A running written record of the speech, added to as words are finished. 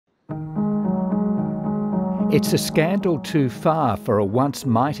It's a scandal too far for a once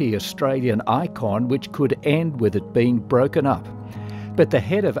mighty Australian icon, which could end with it being broken up. But the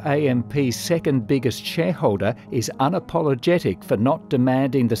head of AMP's second biggest shareholder is unapologetic for not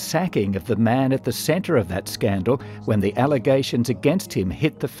demanding the sacking of the man at the centre of that scandal when the allegations against him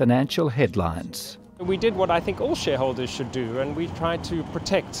hit the financial headlines. We did what I think all shareholders should do, and we tried to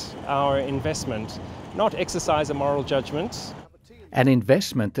protect our investment, not exercise a moral judgment. An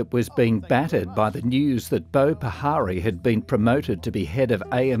investment that was being battered by the news that Boe Pahari had been promoted to be head of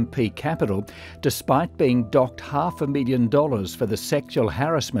AMP Capital, despite being docked $500,000 for the sexual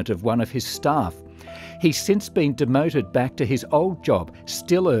harassment of one of his staff. He's since been demoted back to his old job,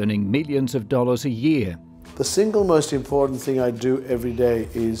 still earning millions of dollars a year. The single most important thing I do every day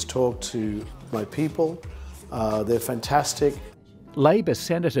is talk to my people. They're fantastic. Labor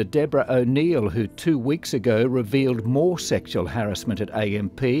Senator Deborah O'Neill, who 2 weeks ago revealed more sexual harassment at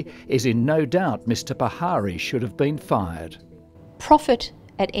AMP, is in no doubt Mr Pahari should have been fired. Profit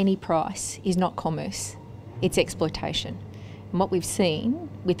at any price is not commerce, it's exploitation. And what we've seen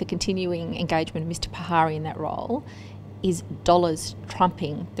with the continuing engagement of Mr Pahari in that role is dollars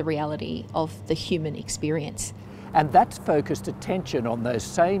trumping the reality of the human experience. And that's focused attention on those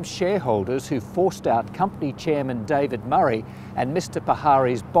same shareholders who forced out company chairman David Murray and Mr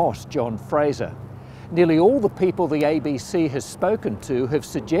Pahari's boss John Fraser. Nearly all the people the ABC has spoken to have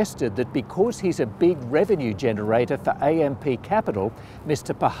suggested that because he's a big revenue generator for AMP Capital,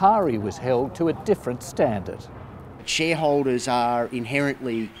 Mr Pahari was held to a different standard. Shareholders are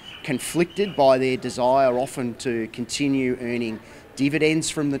inherently conflicted by their desire often to continue earning dividends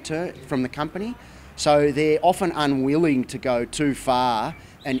from the company. So they're often unwilling to go too far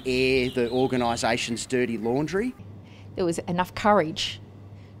and air the organisation's dirty laundry. There was enough courage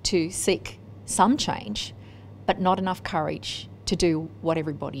to seek some change, but not enough courage to do what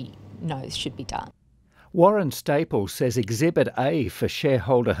everybody knows should be done. Warren Staples says Exhibit A for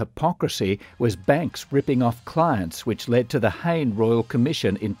shareholder hypocrisy was banks ripping off clients, which led to the Hayne Royal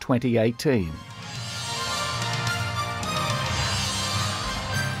Commission in 2018.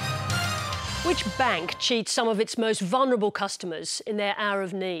 Which bank cheats some of its most vulnerable customers in their hour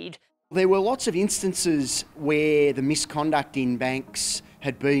of need? There were lots of instances where the misconduct in banks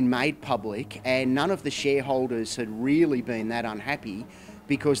had been made public and none of the shareholders had really been that unhappy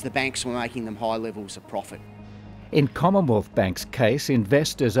because the banks were making them high levels of profit. In Commonwealth Bank's case,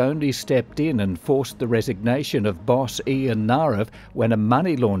 investors only stepped in and forced the resignation of boss Ian Narev when a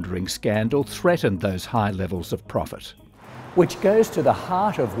money laundering scandal threatened those high levels of profit. Which goes to the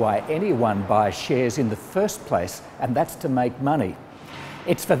heart of why anyone buys shares in the first place, and that's to make money.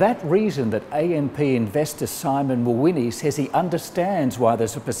 It's for that reason that AMP investor Simon Mawhinney says he understands why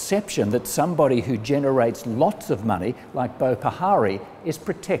there's a perception that somebody who generates lots of money, like Boe Pahari, is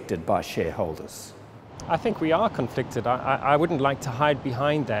protected by shareholders. I think we are conflicted. I wouldn't like to hide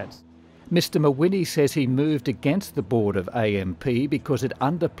behind that. Mr Mawhinney says he moved against the board of AMP because it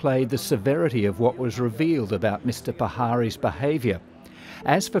underplayed the severity of what was revealed about Mr Pahari's behaviour.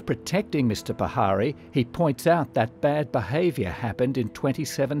 As for protecting Mr Pahari, he points out that bad behaviour happened in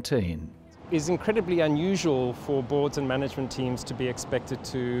 2017. It's incredibly unusual for boards and management teams to be expected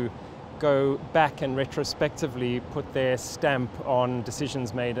to go back and retrospectively put their stamp on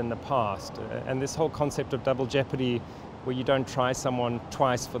decisions made in the past. And this whole concept of double jeopardy, where you don't try someone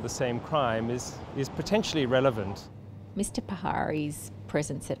twice for the same crime, is potentially relevant. Mr Pahari's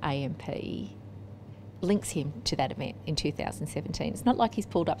presence at AMP links him to that event in 2017. It's not like he's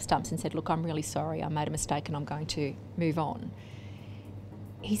pulled up stumps and said, look, I'm really sorry, I made a mistake and I'm going to move on.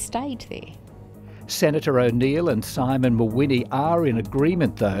 He stayed there. Senator O'Neill and Simon Mawhinney are in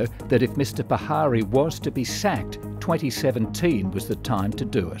agreement, though, that if Mr Pahari was to be sacked, 2017 was the time to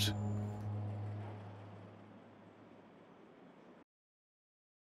do it.